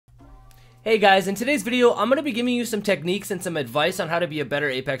Hey guys, in today's video, I'm going to be giving you some techniques and some advice on how to be a better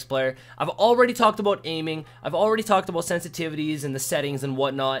Apex player. I've already talked about aiming, I've already talked about sensitivities and the settings and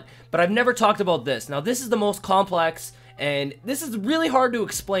whatnot, but I've never talked about this. Now this is the most complex, and this is really hard to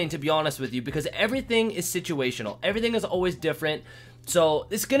explain, to be honest with you, because everything is situational. Everything is always different, so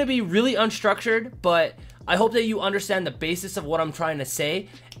it's going to be really unstructured, but I hope that you understand the basis of what I'm trying to say,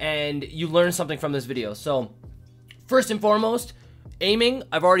 and you learn something from this video. So, first and foremost, aiming,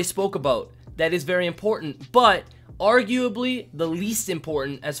 I've already spoke about. That is very important, but arguably the least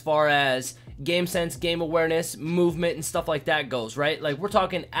important as far as game sense, game awareness, movement, and stuff like that goes, right? Like, we're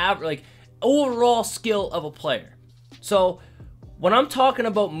talking like overall skill of a player. So, when I'm talking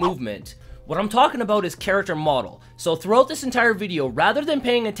about movement, what I'm talking about is character model. So throughout this entire video, rather than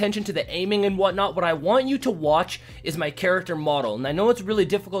paying attention to the aiming and whatnot, what I want you to watch is my character model. And I know it's really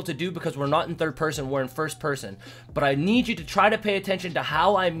difficult to do because we're not in third person, we're in first person. But I need you to try to pay attention to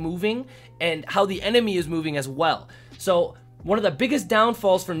how I'm moving and how the enemy is moving as well. So one of the biggest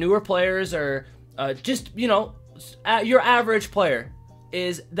downfalls for newer players, or just, you know, your average player,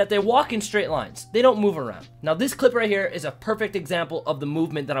 is that they walk in straight lines. They don't move around. Now this clip right here is a perfect example of the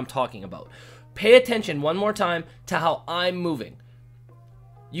movement that I'm talking about. Pay attention one more time to how I'm moving.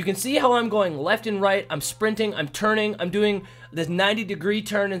 You can see how I'm going left and right. I'm sprinting, I'm turning, I'm doing this 90-degree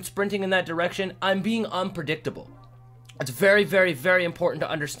turn and sprinting in that direction. I'm being unpredictable. It's very, very, very important to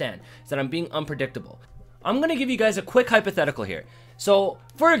understand is that I'm being unpredictable. I'm going to give you guys a quick hypothetical here. So,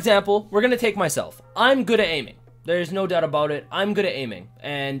 for example, we're going to take myself. I'm good at aiming. There's no doubt about it. I'm good at aiming,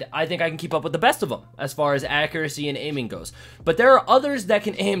 and I think I can keep up with the best of them as far as accuracy and aiming goes. But there are others that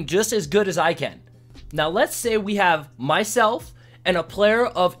can aim just as good as I can. Now, let's say we have myself and a player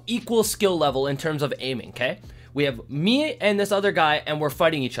of equal skill level in terms of aiming, okay? We have me and this other guy, and we're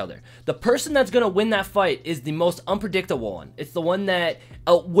fighting each other. The person that's going to win that fight is the most unpredictable one. It's the one that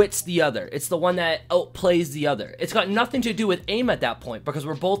outwits the other. It's the one that outplays the other. It's got nothing to do with aim at that point because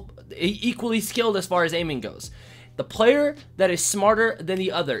we're both equally skilled as far as aiming goes. The player that is smarter than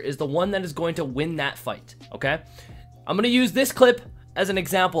the other is the one that is going to win that fight, okay? I'm going to use this clip as an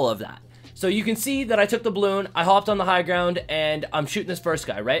example of that. So you can see that I took the balloon, I hopped on the high ground, and I'm shooting this first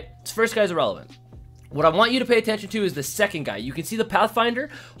guy, right? This first guy is irrelevant. What I want you to pay attention to is the second guy. You can see the Pathfinder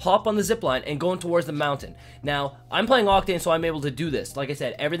hop on the zipline and going towards the mountain. Now, I'm playing Octane, so I'm able to do this. Like I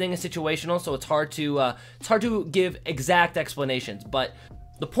said, everything is situational, so it's hard to give exact explanations, but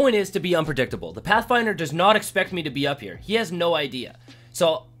the point is to be unpredictable. The Pathfinder does not expect me to be up here. He has no idea.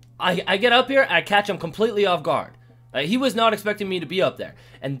 So I get up here, I catch him completely off guard. He was not expecting me to be up there.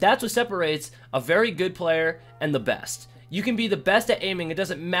 And that's what separates a very good player and the best. You can be the best at aiming, it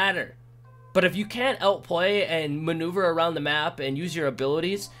doesn't matter. But if you can't outplay and maneuver around the map and use your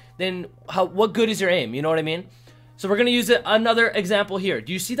abilities, then what good is your aim? You know what I mean? So we're going to use another example here.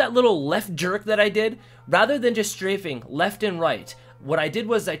 Do you see that little left jerk that I did? Rather than just strafing left and right, what I did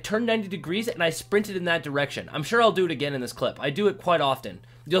was I turned 90 degrees and I sprinted in that direction. I'm sure I'll do it again in this clip. I do it quite often.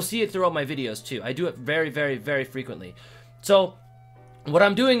 You'll see it throughout my videos too. I do it very, very, very frequently. So what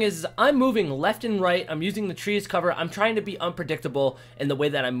I'm doing is I'm moving left and right. I'm using the tree as cover. I'm trying to be unpredictable in the way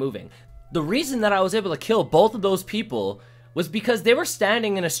that I'm moving. The reason that I was able to kill both of those people was because they were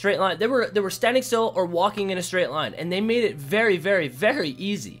standing in a straight line. They were standing still or walking in a straight line, and they made it very, very, very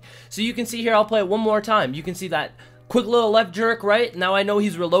easy. So you can see here, I'll play it one more time. You can see that quick little left jerk, right? Now I know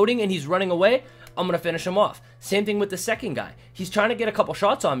he's reloading and he's running away. I'm going to finish him off. Same thing with the second guy. He's trying to get a couple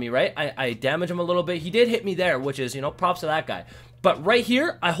shots on me, right? I damage him a little bit. He did hit me there, which is, you know, props to that guy. But right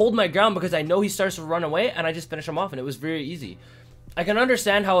here, I hold my ground because I know he starts to run away, and I just finish him off, and it was very easy. I can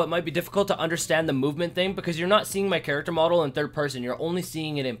understand how it might be difficult to understand the movement thing because you're not seeing my character model in third person. You're only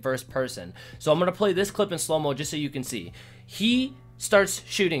seeing it in first person. So I'm going to play this clip in slow-mo just so you can see. He starts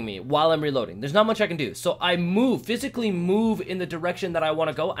shooting me while I'm reloading. There's not much I can do. So I physically move in the direction that I want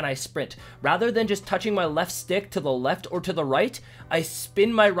to go, and I sprint. Rather than just touching my left stick to the left or to the right, I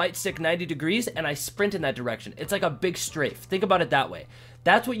spin my right stick 90 degrees and I sprint in that direction. It's like a big strafe. Think about it that way.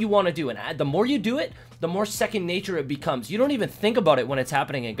 That's what you want to do, and the more you do it, the more second nature it becomes. You don't even think about it when it's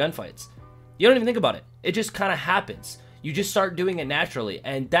happening in gunfights. You don't even think about it. It just kind of happens. You just start doing it naturally,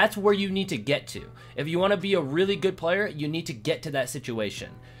 and that's where you need to get to. If you want to be a really good player, you need to get to that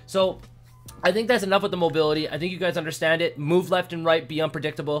situation. So I think that's enough with the mobility. I think you guys understand it. Move left and right, be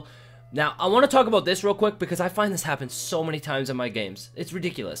unpredictable. Now, I want to talk about this real quick because I find this happens so many times in my games. It's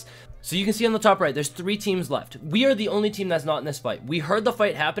ridiculous. So you can see on the top right, there's 3 teams left. We are the only team that's not in this fight. We heard the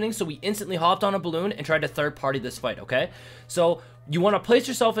fight happening, so we instantly hopped on a balloon and tried to third party this fight, okay? So you want to place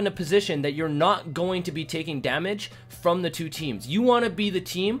yourself in a position that you're not going to be taking damage from the 2 teams. You want to be the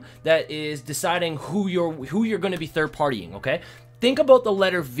team that is deciding who you're going to be third partying, okay? Think about the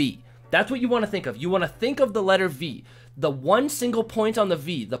letter V. That's what you want to think of. You want to think of the letter V. The one single point on the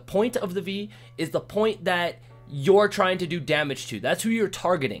V, the point of the V is the point that you're trying to do damage to. That's who you're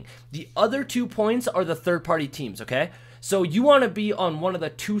targeting. The other 2 points are the third-party teams, okay? So you want to be on one of the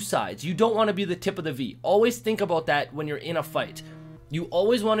 2 sides. You don't want to be the tip of the V. Always think about that when you're in a fight. You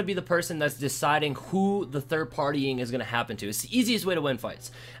always want to be the person that's deciding who the third partying is going to happen to. It's the easiest way to win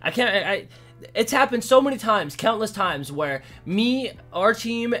fights. It's happened so many times, countless times, where me, our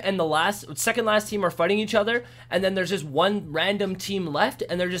team, and the second last team are fighting each other, and then there's just one random team left,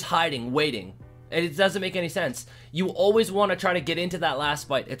 and they're just hiding, waiting. And it doesn't make any sense. You always want to try to get into that last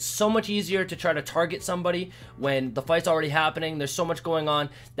fight. It's so much easier to try to target somebody when the fight's already happening. There's so much going on.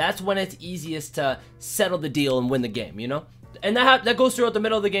 That's when it's easiest to settle the deal and win the game, you know? And that goes throughout the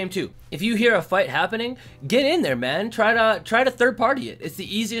middle of the game too. If you hear a fight happening, get in there, man. Try to third party it. It's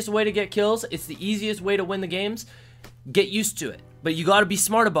the easiest way to get kills. It's the easiest way to win the games. Get used to it. But you got to be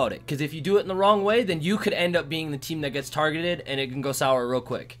smart about it, because if you do it in the wrong way, then you could end up being the team that gets targeted, and it can go sour real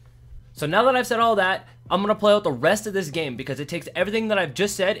quick. So now that I've said all that, I'm going to play out the rest of this game, because it takes everything that I've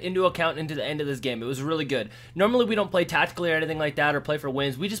just said into account into the end of this game. It was really good. Normally we don't play tactically or anything like that or play for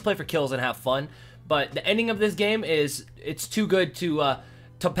wins. We just play for kills and have fun. But the ending of this game it's too good to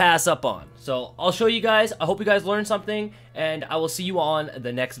pass up on. So I'll show you guys. I hope you guys learned something, and I will see you on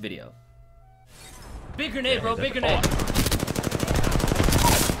the next video. Big grenade, bro. Big grenade.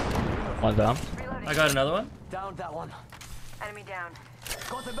 One down. I got another one. Down that one. Enemy down.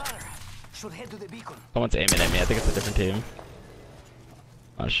 Got the banner. Should head to the beacon. Someone's aiming at me. I think it's a different team.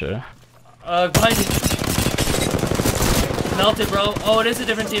 Not sure. Behind you. Melted, bro. Oh, it is a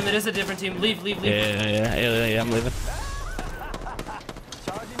different team. It is a different team. Leave, leave, leave. Yeah, I'm leaving.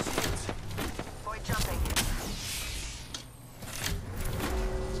 Charging shields. Boy jumping.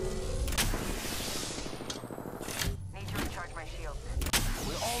 Need to recharge my shield.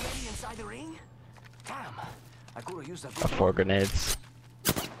 We're already inside the ring? Damn. I could have used that. 4 grenades.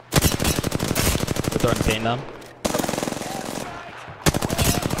 We're throwing pain down.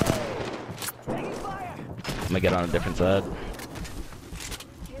 I'm gonna get on a different side.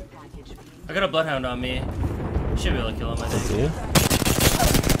 I got a bloodhound on me. Should be able to kill him, I think. You?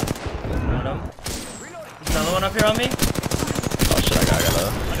 Got him. There's another one up here on me. Oh shit,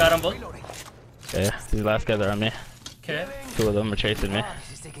 I got them both. Yeah, these last guys are on me. Okay. 2 of them are chasing me.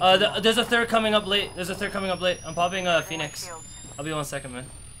 There's a third coming up late. I'm popping Phoenix. I'll be 1 second, man.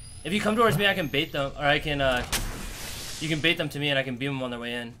 If you come towards me, I can bait them, or I can you can bait them to me, and I can beam them on their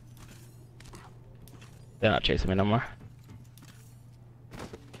way in. They're not chasing me no more.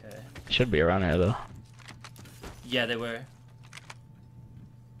 Okay. Should be around here though. Yeah, they were.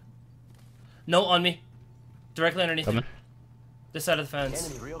 No, on me. Directly underneath me. This side of the fence.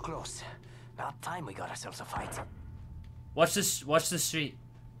 Enemy real close. About time we got ourselves a fight. Watch this. Watch this street.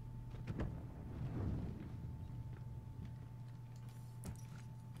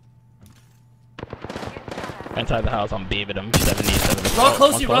 Inside the house, I'm beaving him. 70. Rock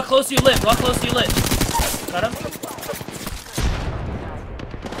close to you. Rock close to you. Lit. Rock close to you. Lit. Got him.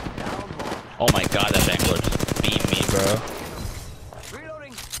 Oh my god, that Bangler just beat me, bro.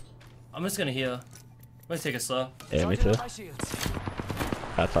 Reloading. I'm just gonna heal. I'm gonna take it slow. Yeah, me too.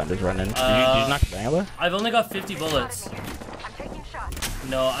 Pathfinder's running. Did you knock the Bangler? I've only got 50 bullets. I'm taking shots.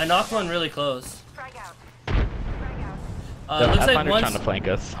 No, I knocked one really close. Frag out. Looks like Pathfinder's one's trying to flank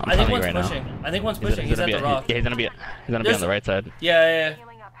us. I think one's right pushing. now. I think one's pushing. He's at the rock. Yeah, he's gonna be on the right side. Yeah.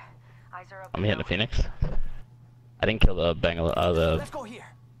 Healing up. Eyes are I'm hitting the Phoenix. I didn't kill the Bangler. Let's go here.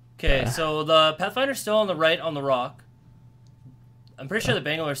 Okay, so the Pathfinder's still on the right on the rock. I'm pretty sure the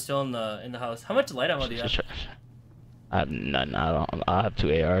Bangler's still in the house. How much light ammo do you have? I have none. I have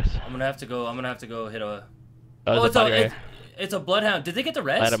 2 ARs. I'm gonna have to go hit a. Oh, it's a bloodhound. Did they get the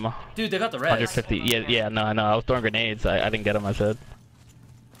res? Light ammo. Dude, they got the res. 150. Yeah. No, I know. I was throwing grenades. I didn't get them. I said.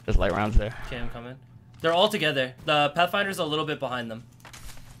 There's light rounds there. Okay, I'm coming. They're all together. The Pathfinder's a little bit behind them.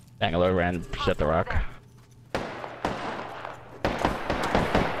 Bangler ran at the rock.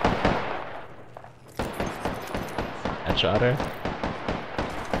 I shot her.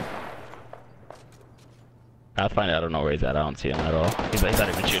 Pathfinder, I don't know where he's at. I don't see him at all. He's not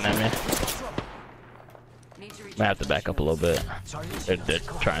even shooting at me. I have to back up a little bit. They're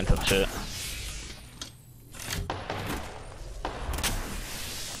trying some shit.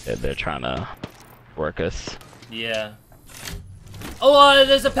 Yeah, they're trying to work us. Yeah. Oh,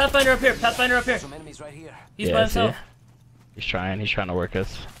 there's a Pathfinder up here. Pathfinder up here. Some enemies right here. He's by himself. He's trying to work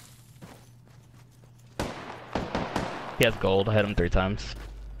us. He has gold. I hit him 3 times.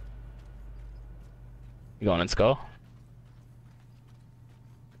 You going in skull?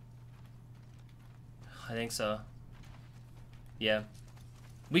 I think so. Yeah.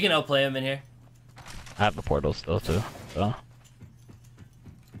 We can outplay him in here. I have the portal still too. So.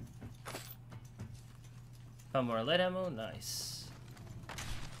 Found more light ammo. Nice.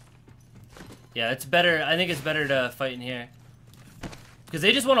 Yeah, it's better. I think it's better to fight in here. Because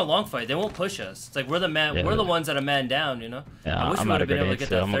they just want a long fight. They won't push us. It's like we're the man. Yeah. We're the ones that are man down. You know. Yeah, I wish I'm we would out have of been able to grenades, get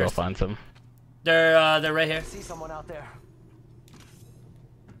so that I'm gonna go thirst. find some. They're right here. I see someone out there.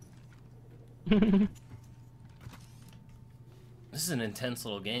 This is an intense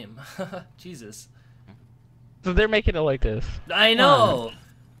little game. Jesus. So they're making it like this. I know.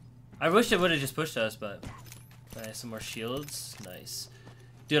 I wish they would have just pushed us, but nice. Some more shields. Nice.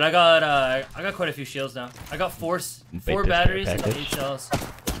 Dude, I got quite a few shields now. I got four batteries and 8 cells.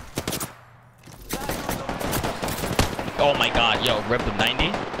 Oh my god, yo, rip the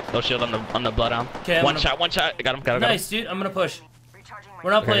 90. No shield on the bloodhound. Okay, one shot. I got him. Nice, dude. I'm gonna push.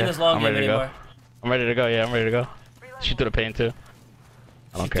 We're not playing this long game anymore. I'm ready to go. Yeah, I'm ready to go. Shoot through the pain too.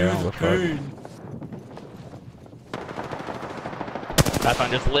 I don't care. I'm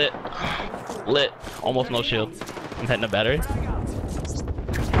gonna just lit. Almost no shield. I'm hitting the battery.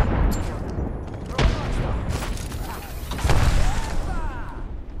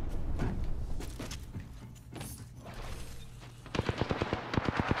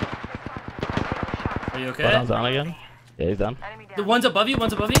 Are you okay? Bloodhound's on again. Yeah, he's done. The one's above you.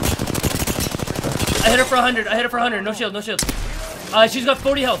 One's above you. I hit her for 100. No shield. No shield. She's got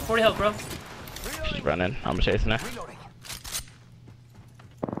 40 health. 40 health, bro. She's running. I'm chasing her.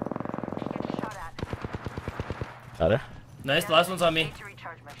 Got her. Nice. The last one's on me.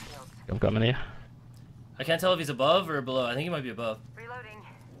 I'm coming to you. I can't tell if he's above or below. I think he might be above.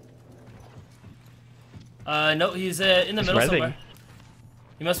 No, he's in the middle somewhere.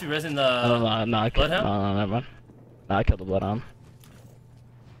 He must be resin the No, I killed. No, never mind. No, I killed the bloodhound.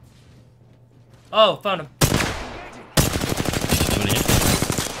 Oh, found him. Coming to you.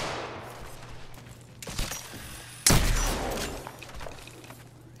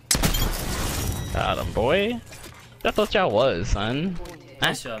 Got him, boy. That's what y'all was, son.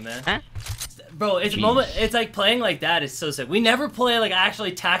 Nice shot, man. Huh? Bro, it's like playing like that is so sick. We never play like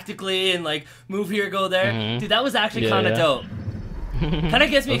actually tactically and like move here, go there. Dude, that was actually kind of dope. Kind of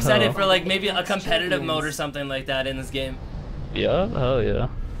gets me excited for like maybe a competitive mode or something like that in this game. Yeah, hell yeah.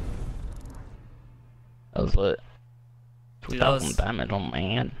 That was lit. Dude, 2,000 damage, oh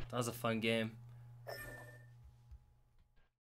man. That was a fun game.